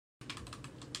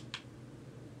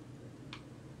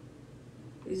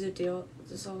These are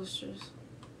disasters.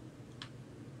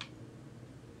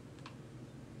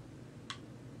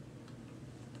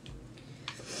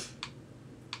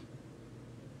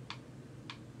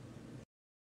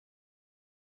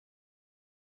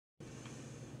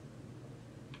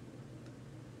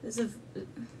 There's a...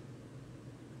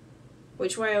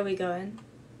 Which way are we going?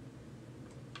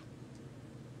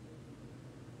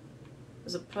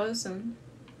 There's a person.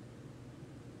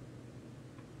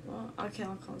 What? Okay, I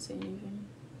can't see anything.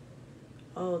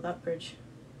 Oh, that bridge.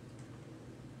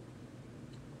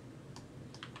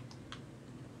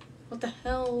 What the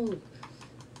hell?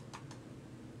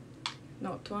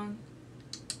 Knocked one.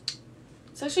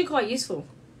 It's actually quite useful,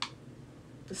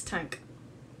 this tank.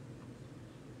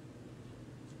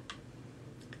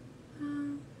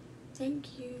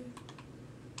 Thank you.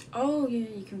 Oh yeah,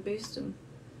 you can boost them.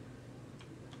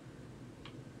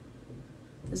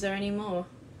 Is there any more?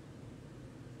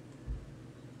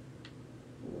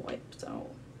 Wiped out.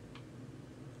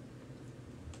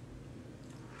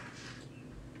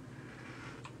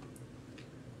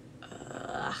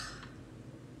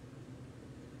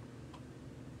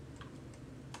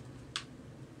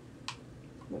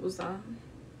 What was that?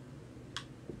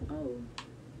 Oh.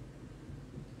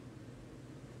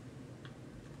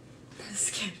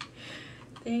 That's good.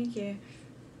 Thank you.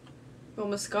 What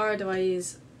mascara do I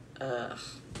use? I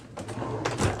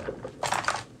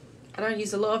don't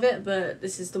use a lot of it, but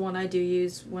this is the one I do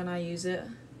use when I use it.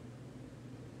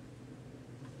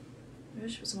 I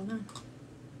wish there was someone there.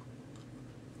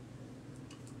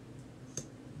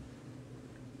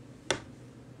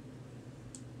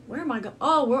 Where am I going?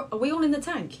 Oh, are we all in the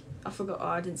tank? I forgot. Oh,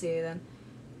 I didn't see you then.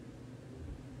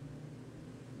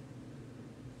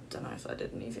 Don't know if I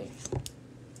did anything.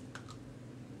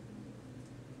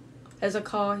 There's a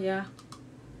car, yeah.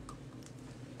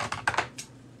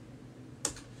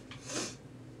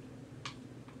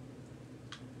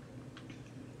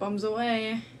 Bombs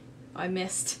away. I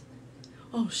missed.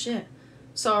 Oh shit.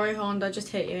 Sorry, Honda, I just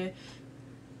hit you.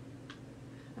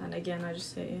 And again, I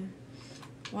just hit you.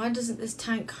 Why doesn't this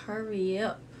tank hurry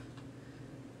up?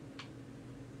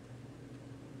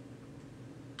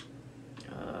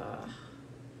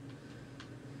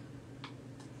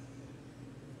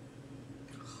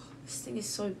 This thing is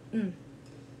so... I'm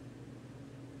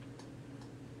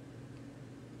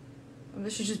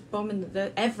literally just bombing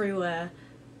them everywhere.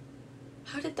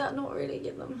 How did that not really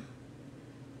get them?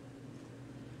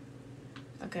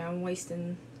 Okay, I'm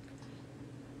wasting...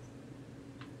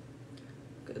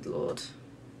 Good lord.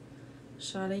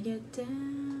 Shall I get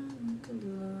down? Good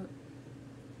lord.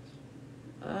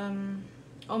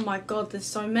 Oh my god, there's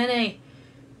so many!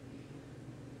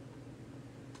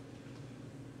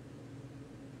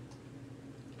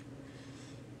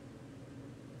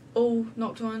 Oh,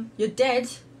 knocked one. You're dead?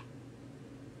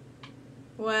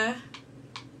 Where?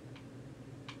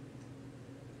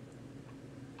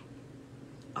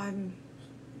 I'm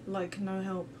like no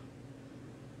help.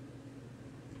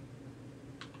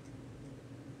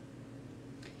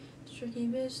 Tricky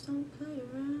bitch, don't play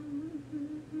around.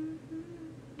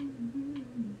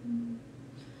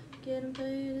 Getting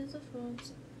paid is a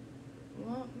fault.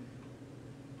 What?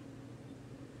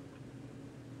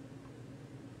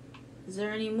 Is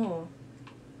there any more?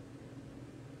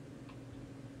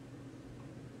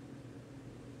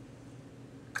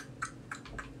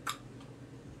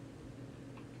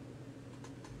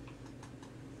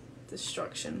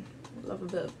 Destruction. I love a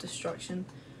bit of destruction.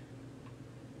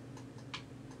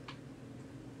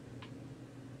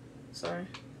 Sorry.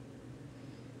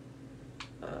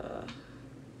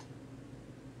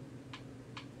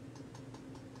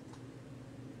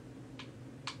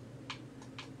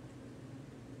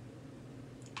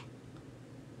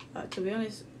 To be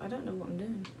honest, I don't know what I'm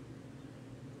doing.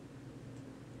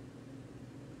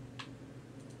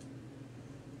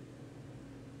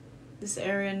 This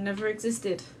area never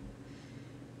existed.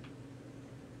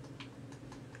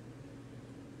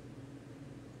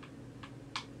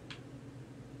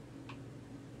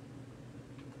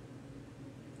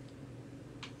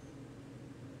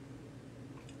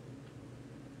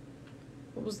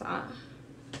 What was that?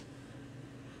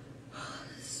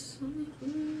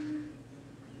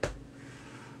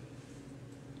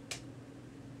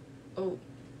 Oh.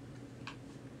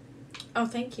 Oh,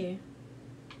 thank you.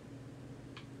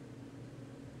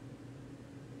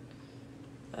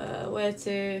 Where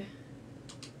to?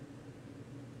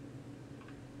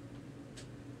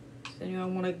 Does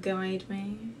anyone want to guide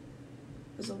me?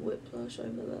 There's a whiplash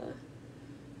over there.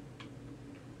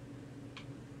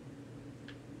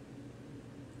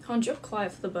 Can't you have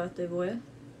quiet for the birthday boy?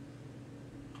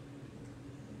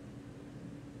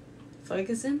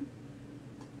 Focusing?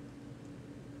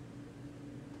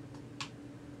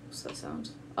 What's that sound?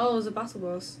 Oh, there's a battle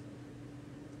boss.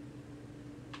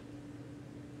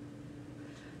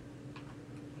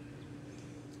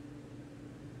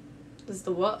 There's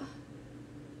the what?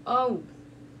 Oh.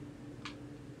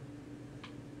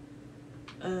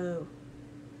 Oh.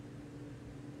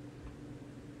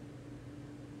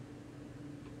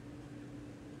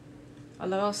 I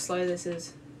love how slow this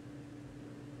is.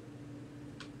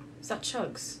 Is that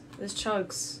Chugs? There's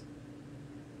Chugs.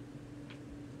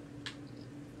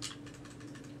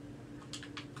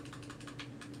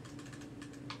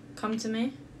 Come to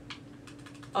me.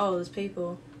 Oh, there's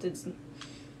people.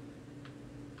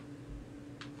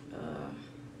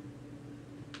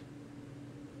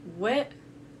 Where?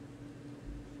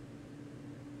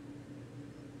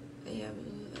 Yeah,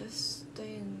 they're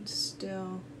staying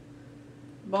still.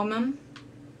 Bomb him?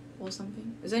 Or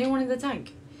something? Is anyone in the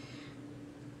tank?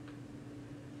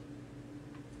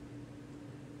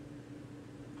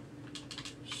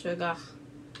 Sugar.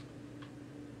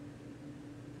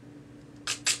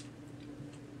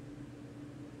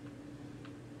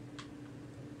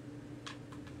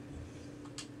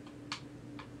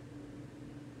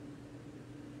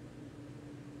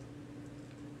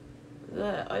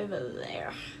 They're over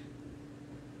there.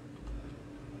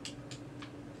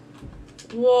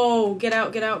 Whoa, get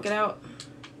out, get out, get out.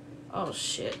 Oh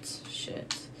shit,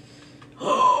 shit.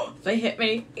 Oh, they hit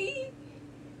me.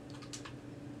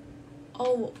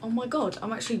 Oh my god,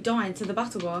 I'm actually dying to the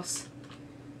battle boss.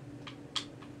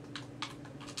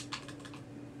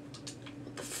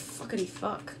 What the fuckity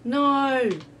fuck? No!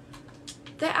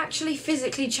 They're actually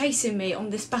physically chasing me on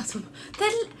this battle.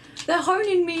 They're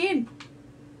honing me in.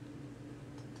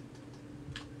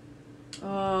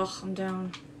 Oh, I'm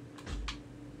down.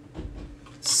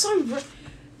 So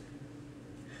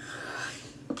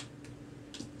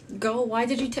Girl, why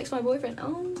did you text my boyfriend?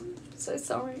 Oh, so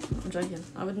sorry. I'm joking.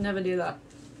 I would never do that.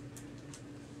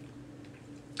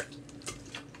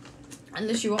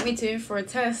 Unless you want me to for a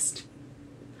test.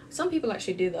 Some people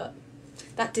actually do that.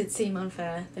 That did seem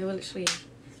unfair. They were literally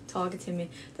targeting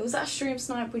me. There was that stream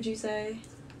snipe, would you say?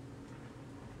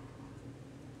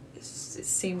 It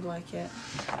seemed like it.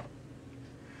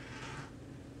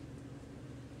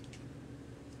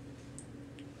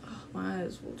 Oh, my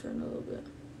eyes will turn a little bit.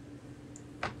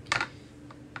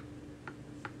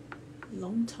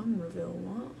 Long tongue reveal,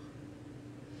 what?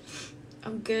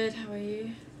 I'm good, how are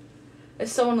you?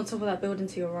 There's someone on top of that building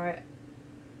to your right.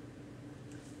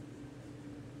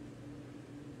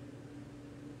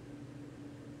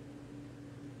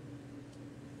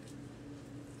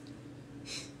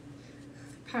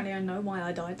 Apparently I know why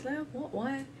I died there. What?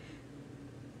 Why?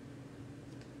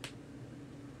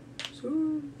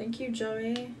 Ooh, thank you,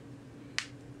 Joey.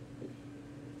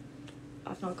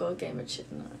 I've not got a game of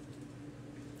shit now.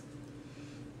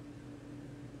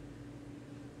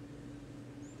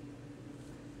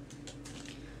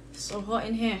 So hot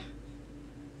in here.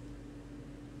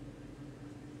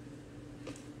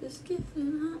 It's getting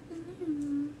hot in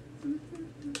here.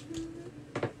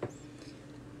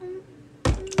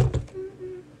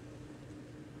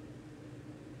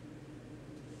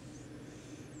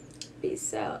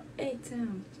 Peace out,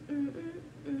 A-Town.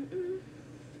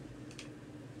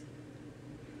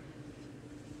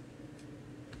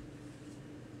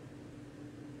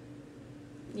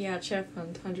 Yeah, chair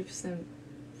fund, 100%.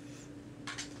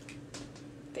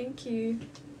 Thank you.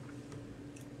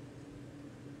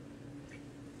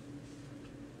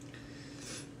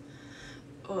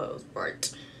 Oh, that was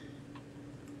bright.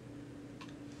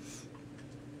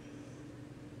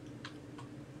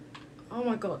 Oh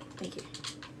my god, thank you.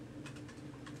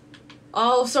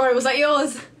 Oh, sorry, was that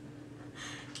yours?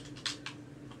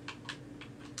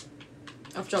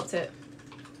 I've dropped it.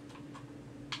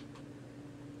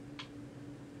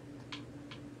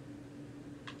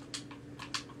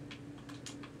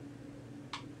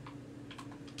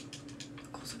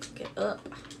 Of course I could get up.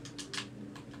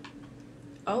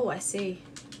 Oh, I see.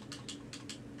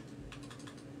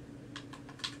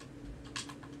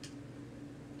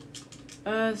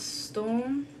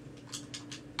 Storm.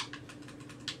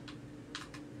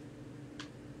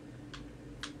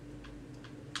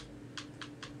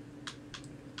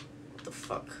 What the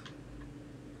fuck?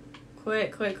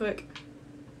 Quick, quick, quick.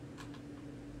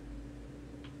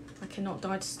 I cannot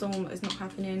die to Storm. It's not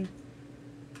happening.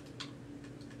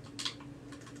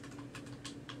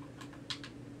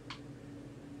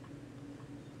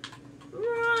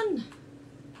 Run!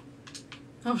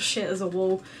 Oh shit, there's a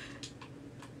wall.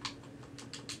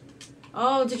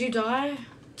 Oh, did you die?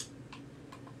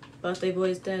 Birthday boy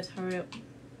is dead. Hurry up.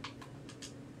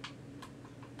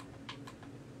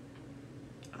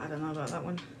 I don't know about that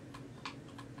one.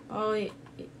 Oh,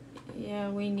 Yeah,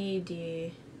 we need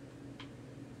you.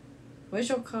 Where's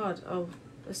your card? Oh,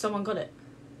 someone got it.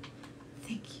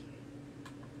 Thank you.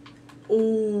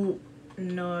 Oh,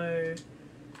 no.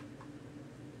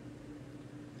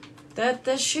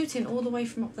 They're shooting all the way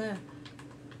from up there.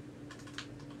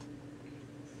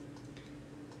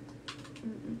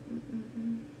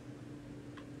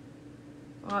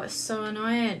 Oh, it's so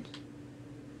annoying.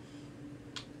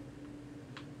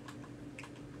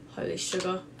 Holy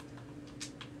sugar.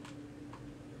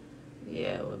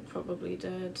 Yeah, we're probably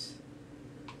dead.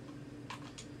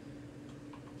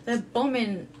 They're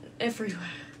bombing everywhere.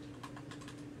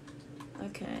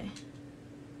 Okay.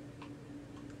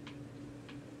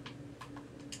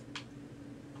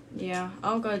 Yeah,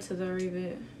 I'll go to the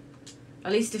reboot.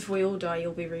 At least if we all die,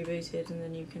 you'll be rebooted and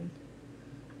then you can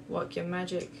work your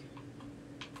magic.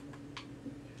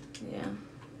 Yeah.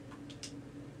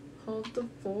 Hold the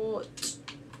fort.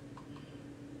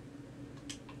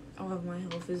 Oh, my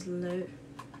health is low.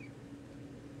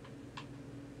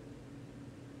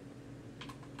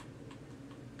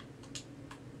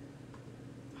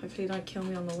 Hopefully don't kill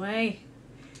me on the way.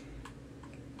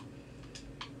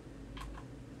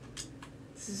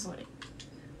 This is like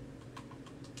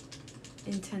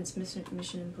intense mission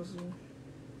impossible.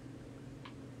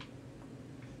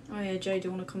 Oh yeah, Joe, do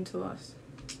you want to come to us?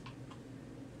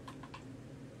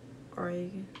 Or are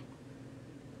you...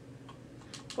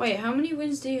 Wait, how many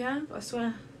wins do you have? I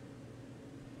swear.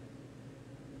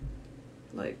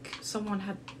 Like, someone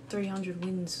had 300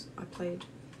 wins I played.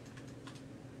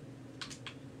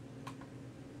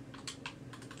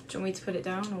 Do you want me to put it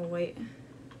down or wait?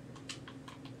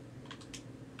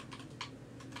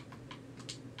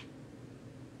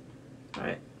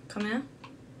 Alright, come here.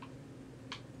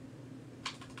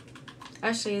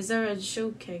 Actually, is there a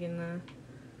shield keg in there?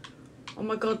 Oh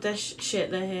my god, they're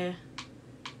shit, they're here.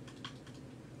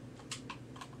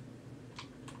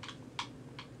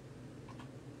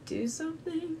 Do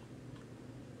something.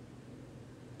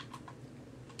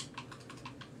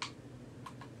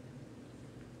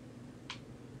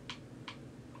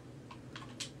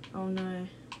 Oh no.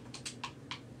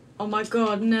 Oh my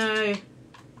god, no.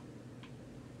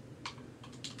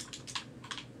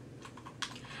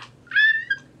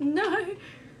 No.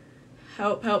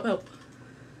 Help, help, help.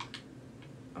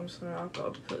 I'm sorry, I've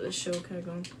got to put this shield keg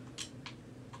on.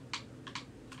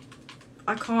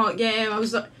 I can't get him. I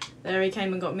was like, there he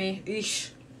came and got me. Eesh.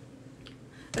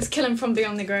 Let's kill him from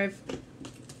beyond the grave.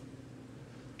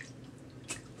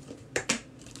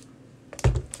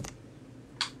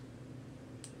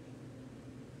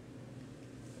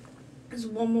 There's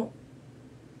one more.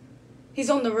 He's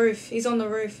on the roof. He's on the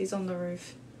roof. He's on the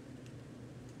roof.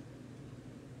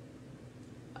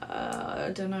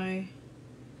 I don't know.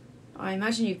 I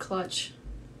imagine you clutch.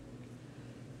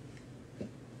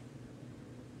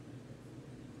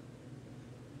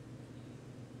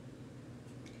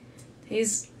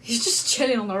 He's just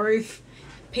chilling on the roof.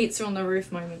 Pizza on the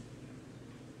roof moment.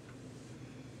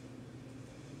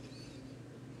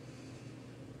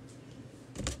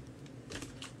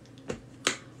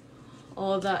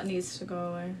 Oh, that needs to go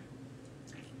away.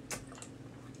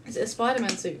 Is it a Spider-Man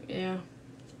suit? Yeah.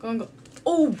 Go on, go.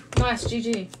 Oh, nice,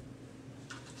 GG.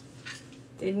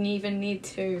 Didn't even need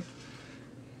to.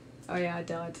 Oh yeah, I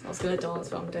died. I was gonna dance,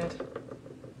 but I'm dead.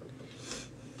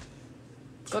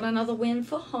 Got another win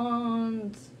for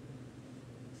Hans.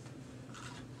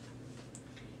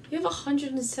 You have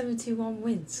 171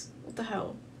 wins. What the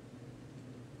hell?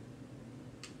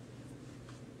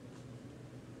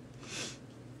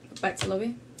 Back to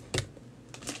lobby.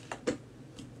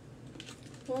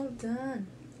 Well done.